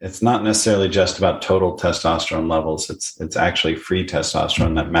 it's not necessarily just about total testosterone levels. It's actually free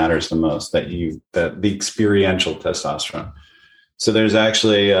testosterone that matters the most, the experiential testosterone. So there's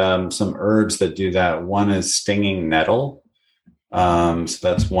actually some herbs that do that. One is stinging nettle. So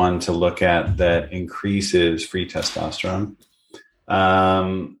that's one to look at that increases free testosterone.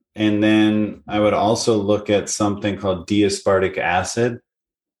 And then I would also look at something called D-aspartic acid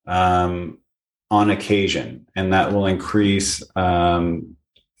on occasion, and that will increase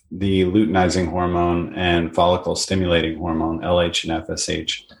the luteinizing hormone and follicle stimulating hormone, LH and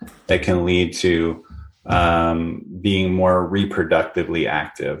FSH, that can lead to being more reproductively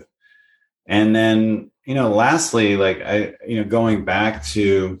active. And then, lastly, going back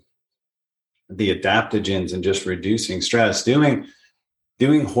to the adaptogens and just reducing stress, doing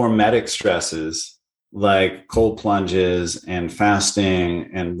hormetic stresses like cold plunges and fasting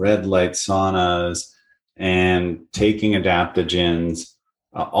and red light saunas and taking adaptogens,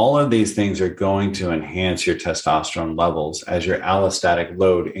 all of these things are going to enhance your testosterone levels as your allostatic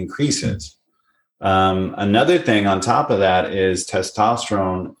load increases. Another thing on top of that is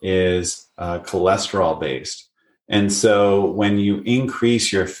testosterone is cholesterol based. And so when you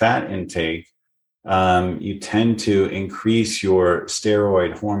increase your fat intake, you tend to increase your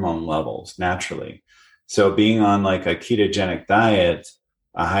steroid hormone levels naturally. So being on like a ketogenic diet,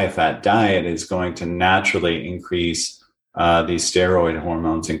 a high fat diet, is going to naturally increase these steroid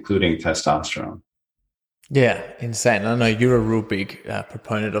hormones, including testosterone. Yeah, insane. I know you're a real big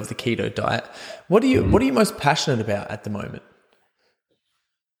proponent of the keto diet. What are you most passionate about at the moment?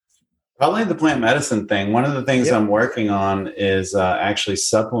 Probably the plant medicine thing. One of the things I'm working on is actually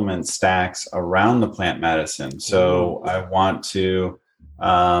supplement stacks around the plant medicine. So I want to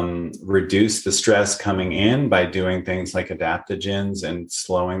reduce the stress coming in by doing things like adaptogens and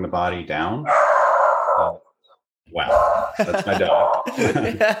slowing the body down. Wow, that's my dog.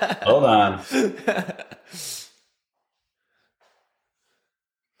 Hold on.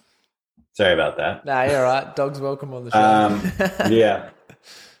 Sorry about that. Nah, you're all right. Dog's welcome on the show. Yeah.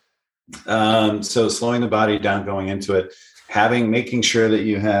 So slowing the body down going into it, making sure that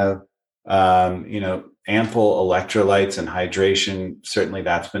you have, ample electrolytes and hydration. Certainly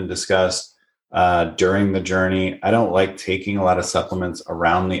that's been discussed during the journey. I don't like taking a lot of supplements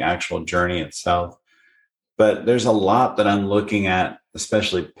around the actual journey itself, but there's a lot that I'm looking at,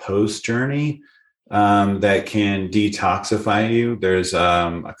 especially post-journey, that can detoxify you. There's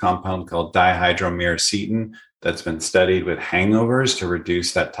a compound called dihydromycetin that's been studied with hangovers to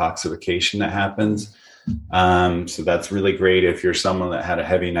reduce that toxification that happens. So that's really great if you're someone that had a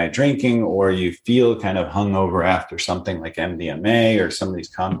heavy night drinking, or you feel kind of hungover after something like MDMA or some of these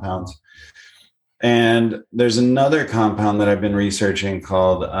compounds. And there's another compound that I've been researching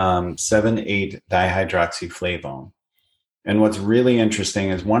called 7,8-dihydroxyflavone. And what's really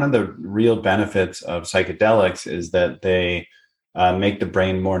interesting is one of the real benefits of psychedelics is that they make the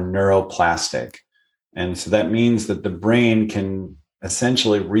brain more neuroplastic. And so that means that the brain can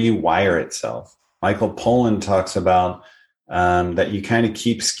essentially rewire itself. Michael Pollan talks about that you kind of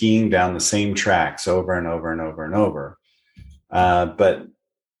keep skiing down the same tracks over and over and over and over. But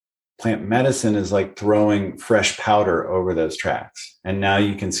plant medicine is like throwing fresh powder over those tracks. And now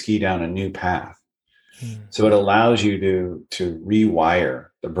you can ski down a new path. So it allows you to rewire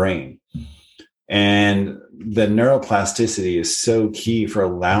the brain. And the neuroplasticity is so key for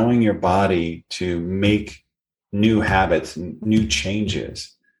allowing your body to make new habits, new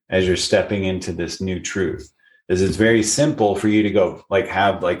changes as you're stepping into this new truth. Is it's very simple for you to go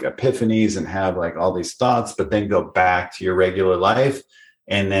have epiphanies and have all these thoughts, but then go back to your regular life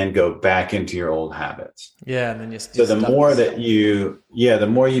and then go back into your old habits. Yeah. And then so the more that the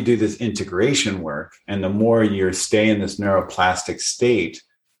more you do this integration work and the more you stay in this neuroplastic state,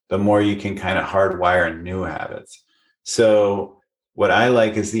 the more you can kind of hardwire new habits. So what I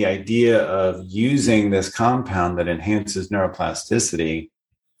like is the idea of using this compound that enhances neuroplasticity,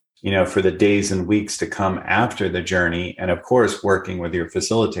 for the days and weeks to come after the journey. And of course, working with your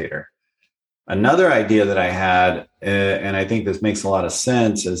facilitator. Another idea that I had, and I think this makes a lot of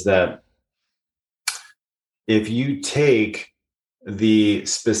sense, is that if you take the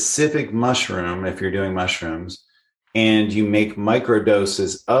specific mushroom, if you're doing mushrooms, and you make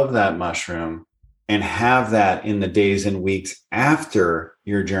microdoses of that mushroom and have that in the days and weeks after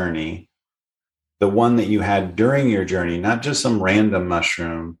your journey, the one that you had during your journey, not just some random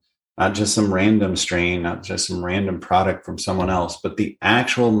mushroom, not just some random strain, not just some random product from someone else, but the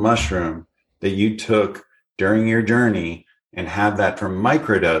actual mushroom that you took during your journey, and have that for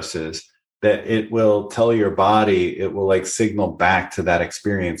microdoses, that it will tell your body, it will signal back to that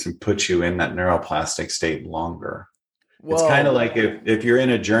experience and put you in that neuroplastic state longer. Whoa. It's kind of like if you're in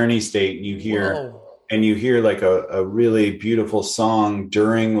a journey state and you hear a really beautiful song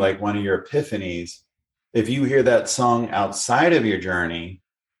during one of your epiphanies, if you hear that song outside of your journey,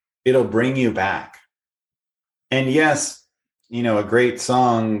 it'll bring you back. And yes, a great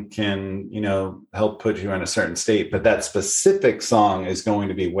song can, help put you in a certain state, but that specific song is going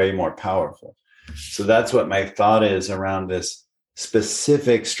to be way more powerful. So that's what my thought is around this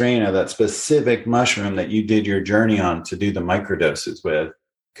specific strain of that specific mushroom that you did your journey on to do the microdoses with.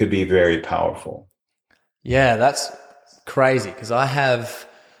 could be very powerful. Yeah, that's crazy because I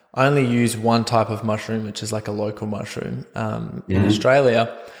only use one type of mushroom, which is like a local mushroom in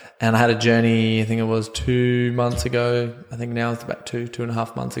Australia. And I had a journey, I think it was 2 months ago. I think now it's about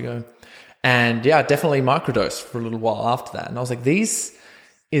 2.5 months ago. And yeah, I definitely microdosed for a little while after that. And I was like, these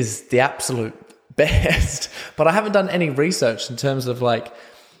is the absolute best. But I haven't done any research in terms of like,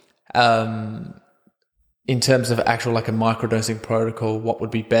 in terms of actual like a microdosing protocol, what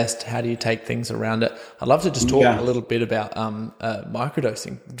would be best? How do you take things around it? I'd love to just talk a little bit about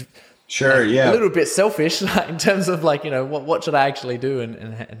microdosing. Sure, yeah. A little bit selfish in terms of like, what should I actually do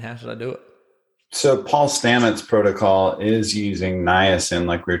and how should I do it? So Paul Stamets protocol is using niacin,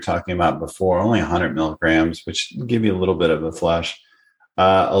 like we were talking about before, only 100 milligrams, which will give you a little bit of a flush,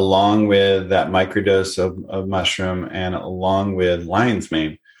 along with that microdose of mushroom and along with lion's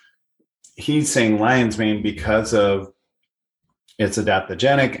mane. He's saying lion's mane because of it's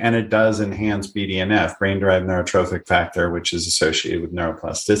adaptogenic and it does enhance BDNF, brain-derived neurotrophic factor, which is associated with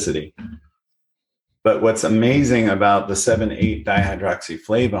neuroplasticity. But what's amazing about the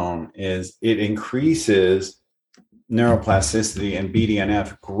 7,8-dihydroxyflavone is it increases neuroplasticity and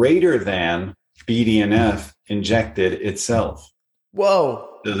BDNF greater than BDNF injected itself.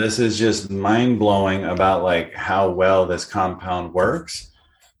 Whoa. So this is just mind-blowing about like how well this compound works.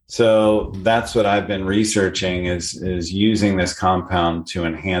 So that's what I've been researching is using this compound to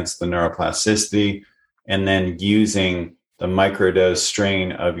enhance the neuroplasticity and then using the microdose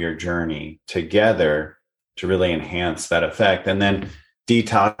strain of your journey together to really enhance that effect. And then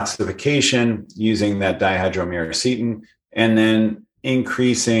detoxification using that dihydromycete and then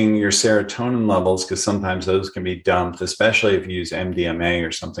increasing your serotonin levels because sometimes those can be dumped, especially if you use MDMA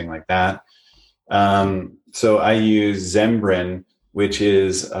or something like that. So I use Zembrin, which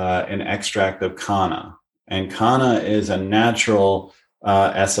is an extract of Kanna. And Kanna is a natural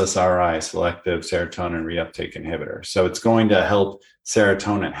SSRI, selective serotonin reuptake inhibitor. So it's going to help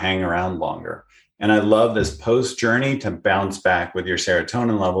serotonin hang around longer. And I love this post-journey to bounce back with your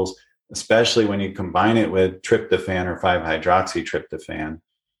serotonin levels, especially when you combine it with tryptophan or 5-hydroxytryptophan.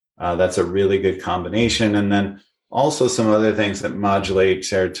 That's a really good combination. And then also some other things that modulate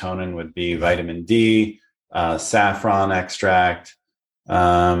serotonin would be vitamin D, saffron extract.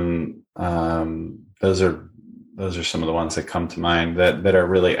 Those are some of the ones that come to mind that are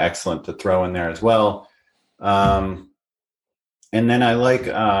really excellent to throw in there as well. And then I like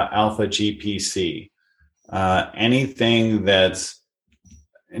alpha GPC. Anything that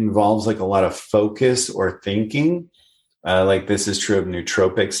involves like a lot of focus or thinking. Like this is true of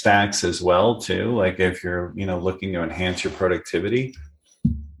nootropic stacks as well too. Like if you're looking to enhance your productivity,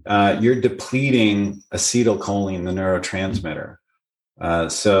 you're depleting acetylcholine, the neurotransmitter.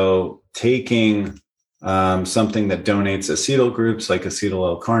 So taking something that donates acetyl groups like acetyl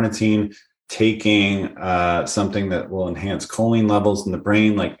L-carnitine, taking something that will enhance choline levels in the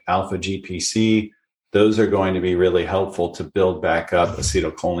brain like alpha GPC, those are going to be really helpful to build back up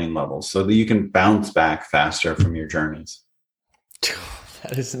acetylcholine levels so that you can bounce back faster from your journeys.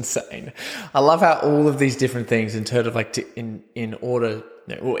 That is insane. I love how all of these different things in terms of like in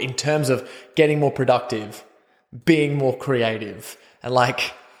terms of getting more productive, being more creative, and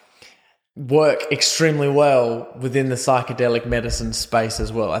like work extremely well within the psychedelic medicine space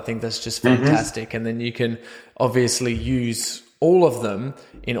as well. I think that's just fantastic. Mm-hmm. And then you can obviously use all of them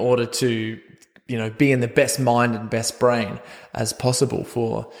in order to, be in the best mind and best brain as possible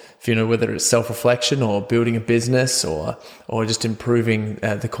for whether it's self-reflection or building a business or just improving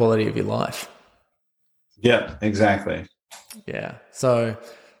the quality of your life. Yeah, exactly. Yeah. So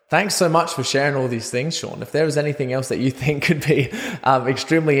thanks so much for sharing all these things, Sean. If there is anything else that you think could be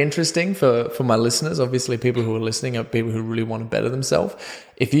extremely interesting for my listeners, obviously people who are listening are people who really want to better themselves.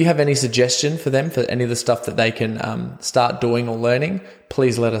 If you have any suggestion for them for any of the stuff that they can start doing or learning,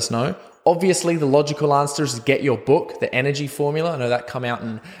 please let us know. Obviously, the logical answer is to get your book, The Energy Formula. I know that come out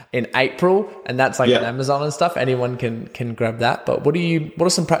in April, and that's like on Amazon and stuff. Anyone can grab that. But what are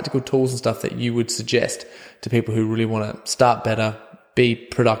some practical tools and stuff that you would suggest to people who really want to start better, be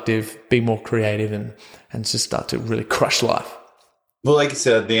productive, be more creative, and just start to really crush life? Well, like you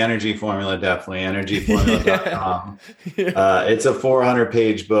said, the Energy Formula, definitely, energyformula.com. It's a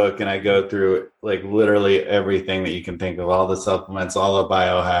 400-page book, and I go through like literally everything that you can think of, all the supplements, all the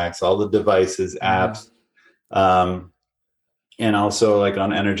biohacks, all the devices, apps. And also like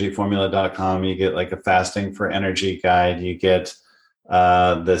on energyformula.com, you get like a fasting for energy guide. You get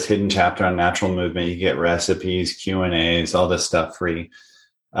this hidden chapter on natural movement. You get recipes, Q&As, all this stuff free.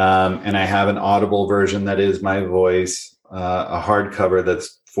 And I have an Audible version that is my voice. A hardcover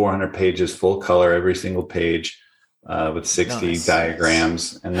that's 400 pages, full color, every single page. with 60 Nice.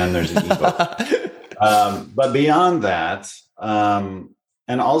 diagrams, and then there's an ebook. But beyond that,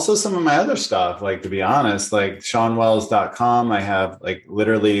 and also some of my other stuff, like, to be honest, like SeanWells.com, I have like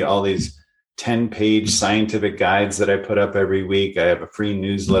literally all these 10-page scientific guides that I put up every week. I have a free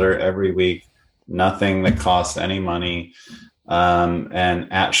newsletter every week, nothing that costs any money.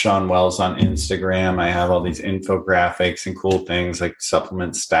 And at Sean Wells on Instagram, I have all these infographics and cool things like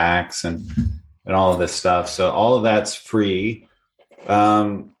supplement stacks and all of this stuff. So all of that's free.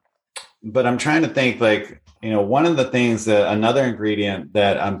 But I'm trying to think, like, one of the things another ingredient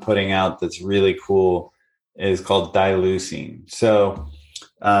that I'm putting out that's really cool is called dileucine. So,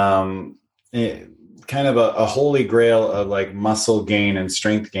 kind of a holy grail of like muscle gain and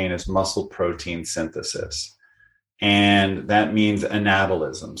strength gain is muscle protein synthesis. And that means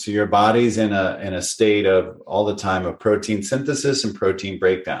anabolism. So your body's in a state of all the time of protein synthesis and protein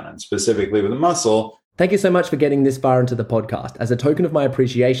breakdown. And specifically with the muscle, Thank you so much for getting this far into the podcast. As a token of my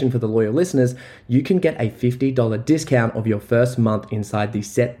appreciation for the loyal listeners, you can get a $50 discount of your first month inside the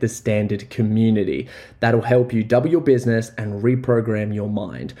Set the Standard community. That'll help you double your business and reprogram your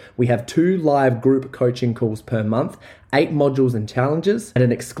mind. We have 2 live group coaching calls per month, 8 modules and challenges, and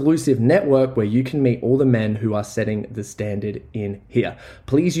an exclusive network where you can meet all the men who are setting the standard in here.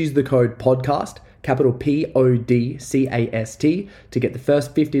 Please use the code PODCAST, capital PODCAST, to get the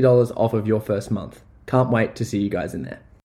first $50 off of your first month. Can't wait to see you guys in there.